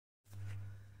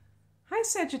Hi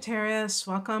Sagittarius,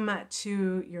 welcome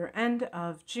to your end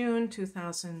of June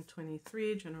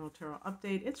 2023 General Tarot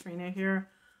Update. It's Rena here,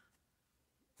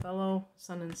 fellow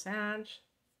Sun and Sag.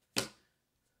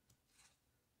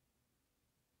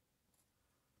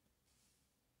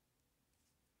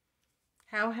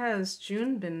 How has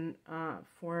June been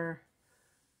for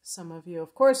some of you?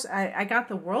 Of course, I got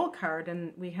the World card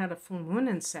and we had a full moon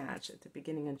in Sag at the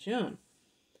beginning of June.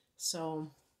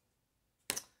 So,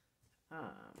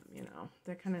 you know,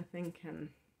 that kind of thing can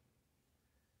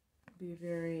be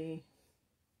very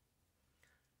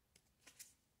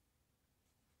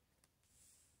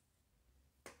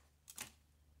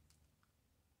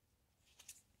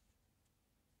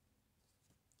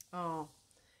oh,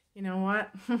 you know what?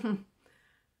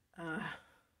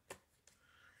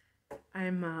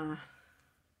 I'm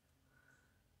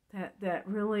that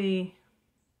really,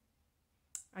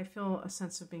 I feel a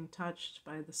sense of being touched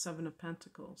by the Seven of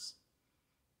Pentacles.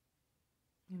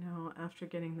 You know, after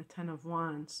getting the Ten of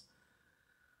Wands.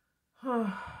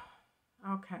 Oh,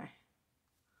 okay.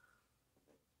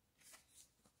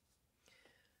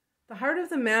 The heart of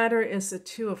the matter is the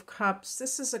Two of Cups.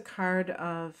 This is a card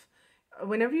of,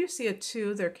 whenever you see a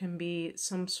two, there can be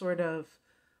some sort of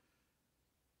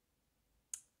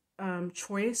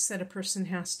choice that a person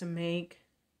has to make.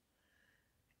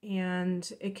 And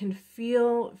it can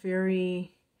feel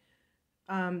very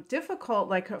difficult,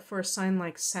 like for a sign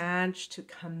like Sag, to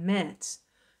commitment.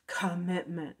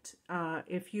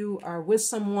 If you are with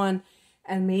someone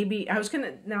and maybe,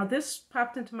 now this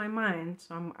popped into my mind,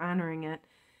 so I'm honoring it.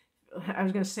 I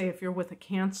was going to say if you're with a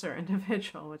Cancer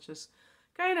individual, which is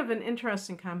kind of an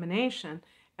interesting combination,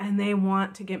 and they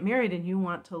want to get married and you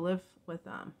want to live with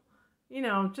them. You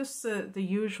know, just the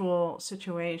usual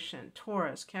situation.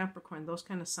 Taurus, Capricorn, those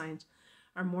kind of signs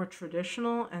are more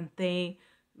traditional, and they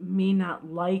may not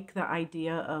like the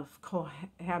idea of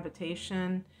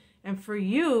cohabitation. And for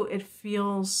you, it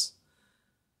feels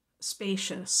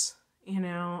spacious, you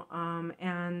know,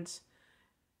 and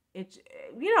it,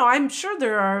 you know, I'm sure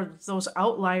there are those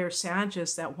outlier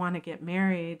Sages that want to get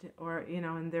married, or, you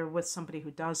know, and they're with somebody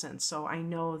who doesn't. So I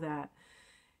know that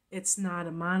it's not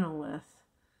a monolith.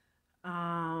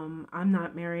 I'm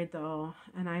not married though,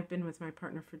 and I've been with my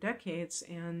partner for decades,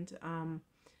 and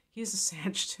he's a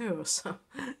Sag too, so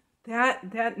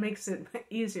that makes it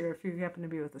easier if you happen to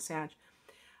be with a Sag.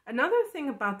 Another thing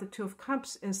about the Two of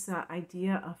Cups is the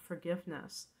idea of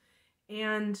forgiveness.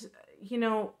 And, you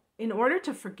know, in order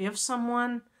to forgive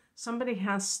someone, somebody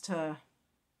has to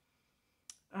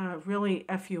really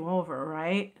F you over,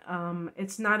 right?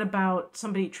 It's not about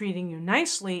somebody treating you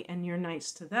nicely and you're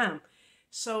nice to them.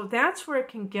 So that's where it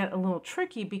can get a little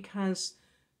tricky, because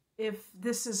if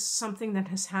this is something that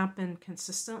has happened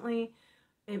consistently,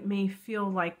 it may feel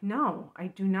like, no, I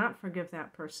do not forgive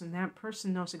that person. That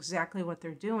person knows exactly what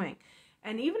they're doing.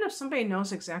 And even if somebody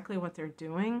knows exactly what they're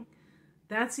doing,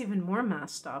 that's even more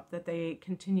messed up, that they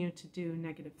continue to do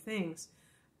negative things.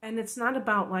 And it's not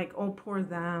about like, oh, poor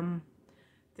them.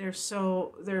 They're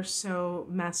so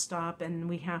messed up and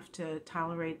we have to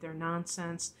tolerate their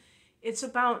nonsense. It's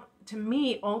about, to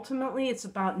me, ultimately, it's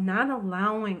about not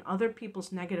allowing other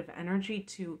people's negative energy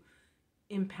to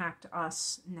impact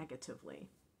us negatively.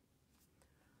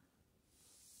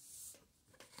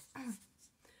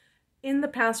 In the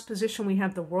past position, we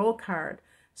have the World card.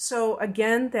 So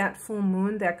again, that full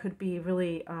moon, that could be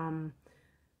really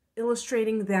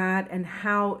illustrating that, and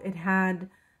how it had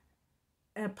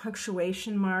a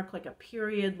punctuation mark, like a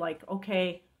period, like,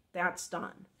 okay, that's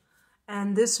done.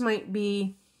 And this might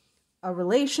be a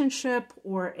relationship,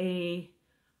 or a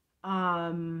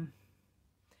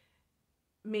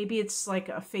maybe it's like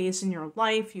a phase in your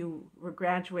life. You were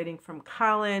graduating from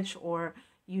college, or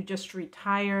you just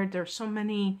retired. There's so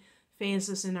many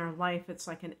phases in our life. It's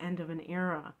like an end of an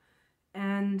era.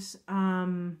 And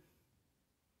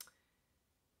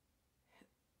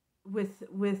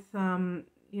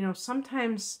you know,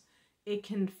 sometimes it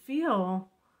can feel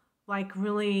like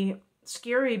really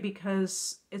scary,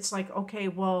 because it's like, okay,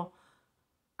 well,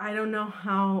 I don't know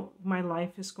how my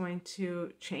life is going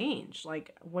to change,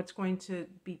 like what's going to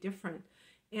be different.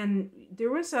 And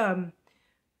there was a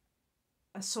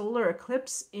solar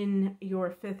eclipse in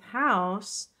your 5th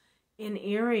house in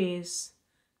Aries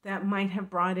that might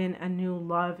have brought in a new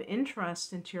love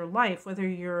interest into your life, whether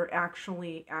you're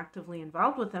actually actively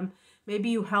involved with them.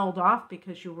 Maybe you held off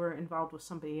because you were involved with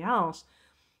somebody else.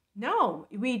 No,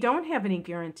 we don't have any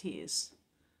guarantees.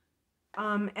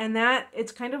 And that,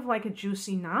 it's kind of like a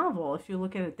juicy novel. If you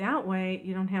look at it that way,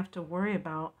 you don't have to worry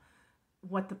about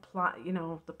what the plot, you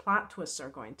know, the plot twists are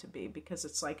going to be, because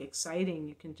it's like exciting.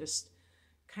 You can just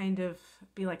kind of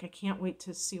be like, I can't wait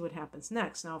to see what happens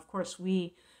next. Now, of course,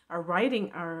 we are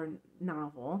writing our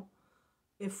novel.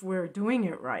 If we're doing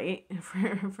it right, if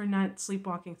we're not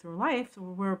sleepwalking through life,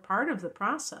 we're part of the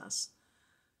process.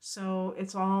 So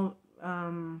it's all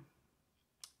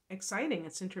exciting.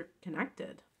 It's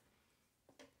interconnected.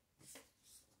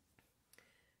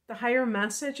 The higher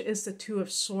message is the Two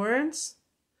of Swords.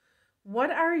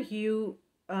 What are you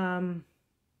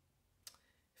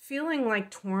feeling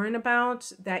like torn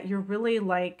about that you're really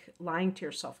like lying to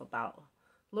yourself about?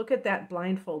 Look at that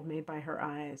blindfold made by her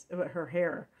eyes, her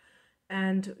hair.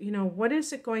 And, you know, what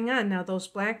is it going on? Now, those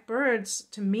black birds,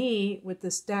 to me, with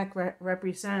this deck,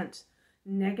 represent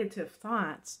negative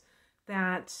thoughts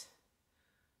that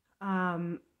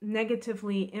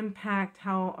negatively impact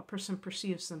how a person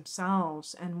perceives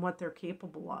themselves and what they're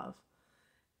capable of.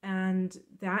 And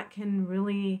that can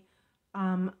really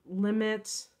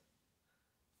limit.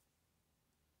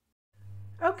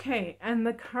 Okay, and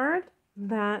the card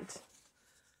that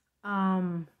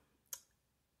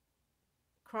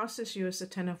crosses you is the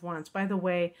Ten of Wands. By the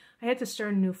way, I had to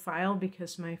start a new file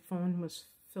because my phone was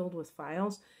filled with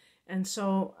files. And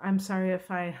so I'm sorry if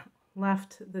I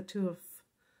left the Two of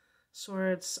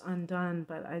Swords undone,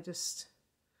 but I just...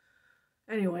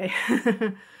 Anyway.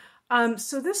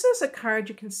 So this is a card,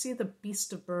 you can see the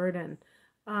Beast of Burden.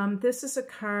 This is a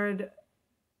card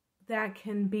that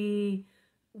can be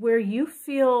where you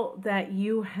feel that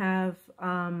you have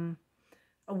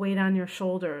a weight on your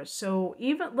shoulders. So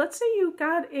even, let's say you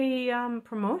got a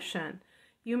promotion.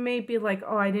 You may be like,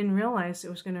 oh, I didn't realize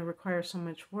it was going to require so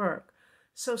much work.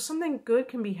 So something good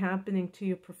can be happening to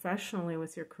you professionally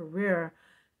with your career,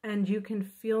 and you can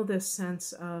feel this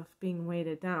sense of being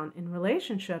weighted down. In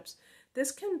relationships,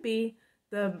 this can be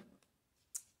the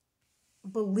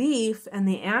belief and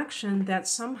the action that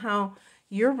somehow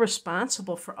you're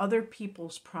responsible for other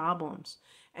people's problems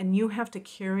and you have to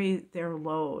carry their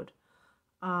load.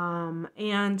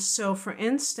 And so, for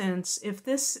instance, if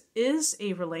this is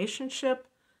a relationship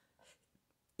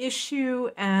issue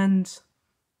and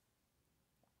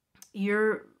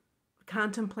you're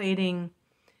contemplating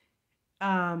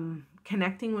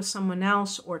connecting with someone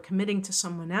else or committing to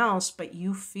someone else, but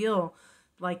you feel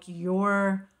like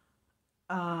you're,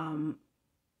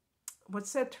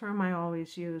 what's that term I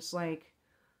always use? Like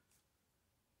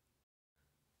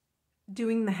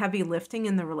doing the heavy lifting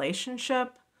in the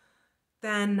relationship,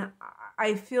 then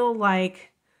I feel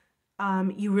like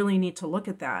you really need to look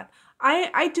at that.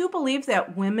 I do believe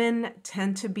that women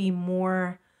tend to be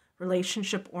more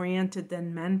relationship oriented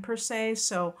than men per se.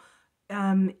 So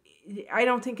I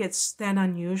don't think it's that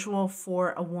unusual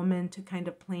for a woman to kind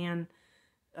of plan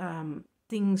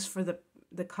things for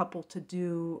the couple to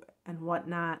do and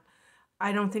whatnot.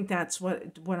 I don't think that's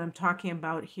what I'm talking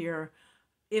about here.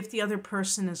 If the other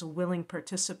person is a willing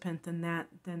participant, then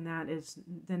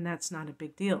that's not a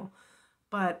big deal.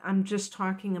 But I'm just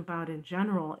talking about in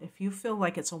general, if you feel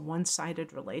like it's a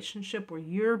one-sided relationship where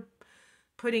you're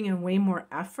putting in way more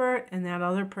effort and that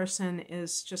other person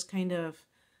is just kind of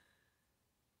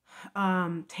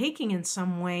taking in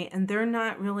some way, and they're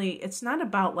not really, it's not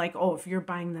about like, oh, if you're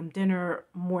buying them dinner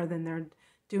more than they're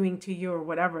doing to you or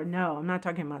whatever. No, I'm not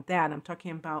talking about that. I'm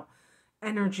talking about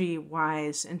energy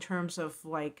wise in terms of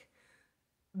like,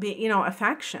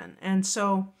 affection. And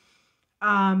so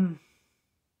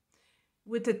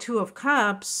with the Two of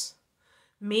Cups,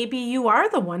 maybe you are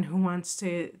the one who wants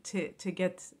to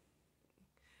get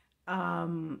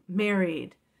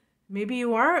married. Maybe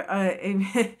you are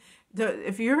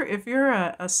if you're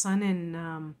a sun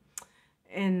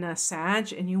in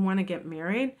Sag and you want to get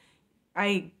married,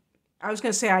 I was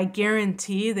going to say, I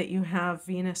guarantee that you have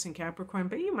Venus in Capricorn,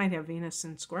 but you might have Venus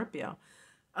in Scorpio.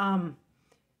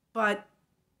 But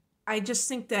I just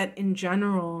think that in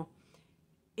general,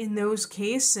 in those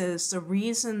cases, the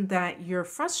reason that you're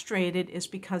frustrated is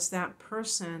because that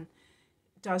person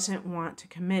doesn't want to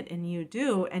commit and you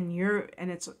do, and you're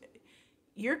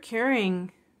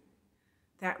carrying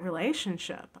that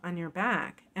relationship on your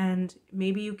back, and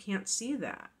maybe you can't see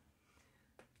that.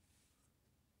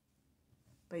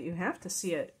 But you have to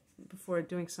see it before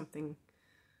doing something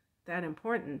that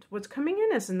important. What's coming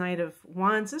in is the Knight of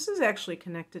Wands. This is actually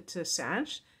connected to Sag,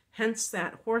 hence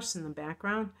that horse in the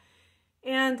background.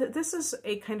 And this is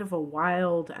a kind of a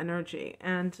wild energy.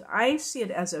 And I see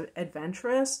it as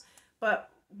adventurous. But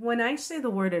when I say the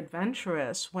word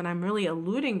adventurous, what I'm really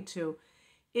alluding to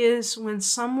is when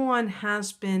someone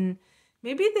has been,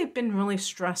 maybe they've been really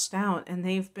stressed out and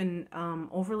they've been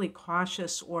overly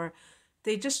cautious, or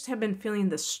they just have been feeling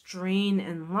the strain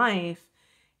in life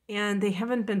and they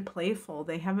haven't been playful.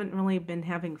 They haven't really been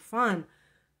having fun.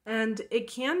 And it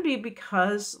can be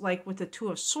because, like with the Two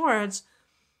of Swords,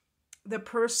 the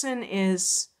person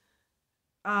is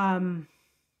trying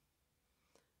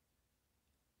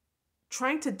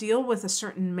to deal with a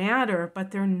certain matter,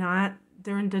 but they're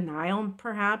in denial,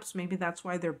 perhaps. Maybe that's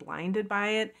why they're blinded by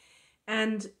it.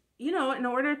 And, in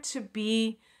order to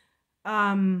be,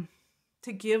 to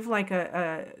give like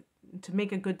to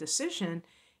make a good decision,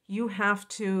 you have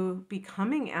to be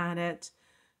coming at it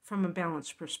from a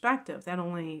balanced perspective. That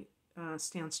only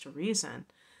stands to reason.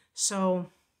 So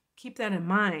keep that in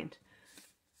mind.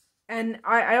 And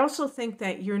I also think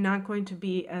that you're not going to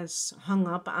be as hung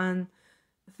up on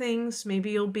things.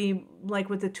 Maybe you'll be like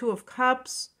with the Two of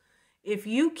Cups. If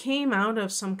you came out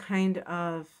of some kind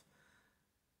of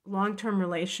long-term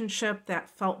relationship that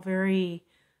felt very,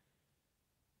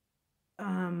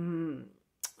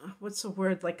 what's the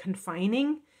word, like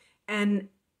confining, and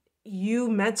you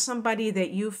met somebody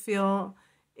that you feel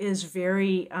is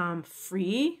very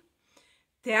free,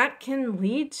 that can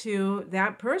lead to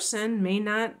that person may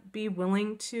not be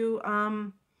willing to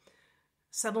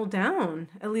settle down,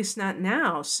 at least not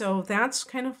now. So that's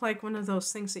kind of like one of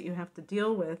those things that you have to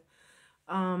deal with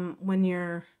when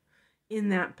you're in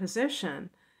that position.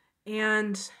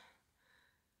 And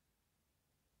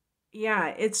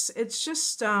yeah, it's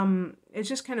just kind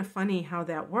of funny how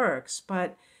that works.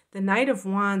 But the Knight of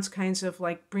Wands kind of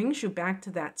like brings you back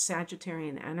to that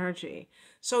Sagittarian energy.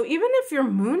 So even if your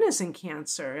moon is in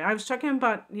Cancer, I was talking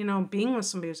about, being with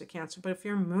somebody who's a Cancer, but if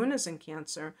your moon is in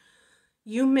Cancer,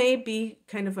 you may be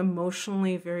kind of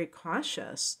emotionally very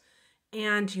cautious,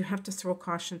 and you have to throw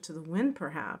caution to the wind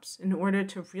perhaps in order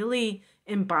to really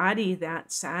embody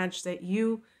that Sag that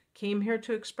you came here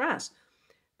to express.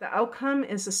 The outcome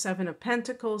is the Seven of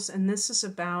Pentacles, and this is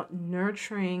about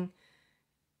nurturing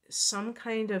some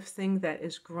kind of thing that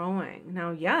is growing.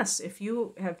 Now, yes, if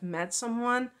you have met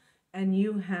someone and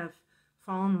you have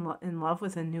fallen in love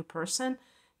with a new person,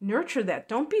 nurture that.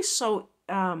 Don't be so,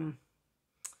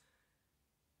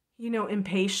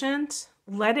 impatient.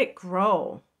 Let it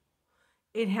grow.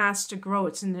 It has to grow.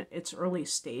 It's in its early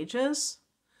stages.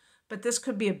 But this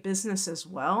could be a business as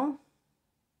well.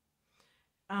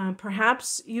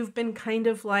 Perhaps you've been kind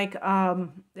of like,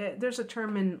 there's a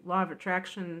term in Law of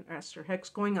Attraction, Esther Hicks,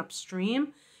 going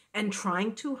upstream and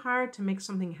trying too hard to make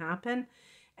something happen.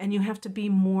 And you have to be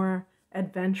more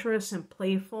adventurous and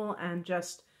playful and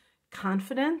just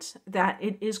confident that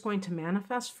it is going to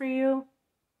manifest for you.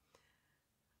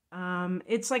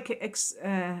 It's like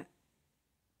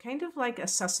kind of like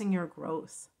assessing your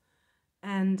growth.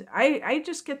 And I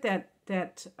just get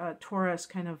that Taurus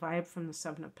kind of vibe from the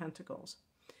Seven of Pentacles.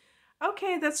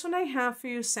 Okay, that's what I have for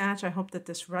you, Sag. I hope that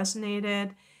this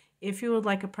resonated. If you would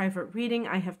like a private reading,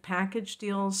 I have package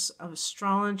deals of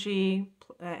astrology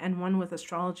and one with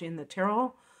astrology and the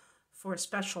tarot for a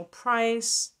special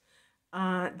price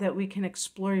that we can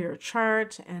explore your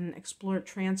chart and explore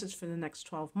transits for the next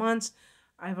 12 months.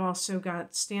 I've also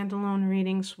got standalone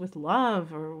readings with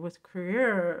love or with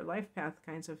career or life path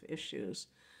kinds of issues.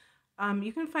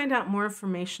 You can find out more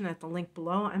information at the link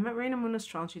below. I'm at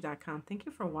RainaMoonAstrology.com. Thank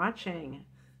you for watching.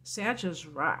 Sages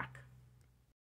rock.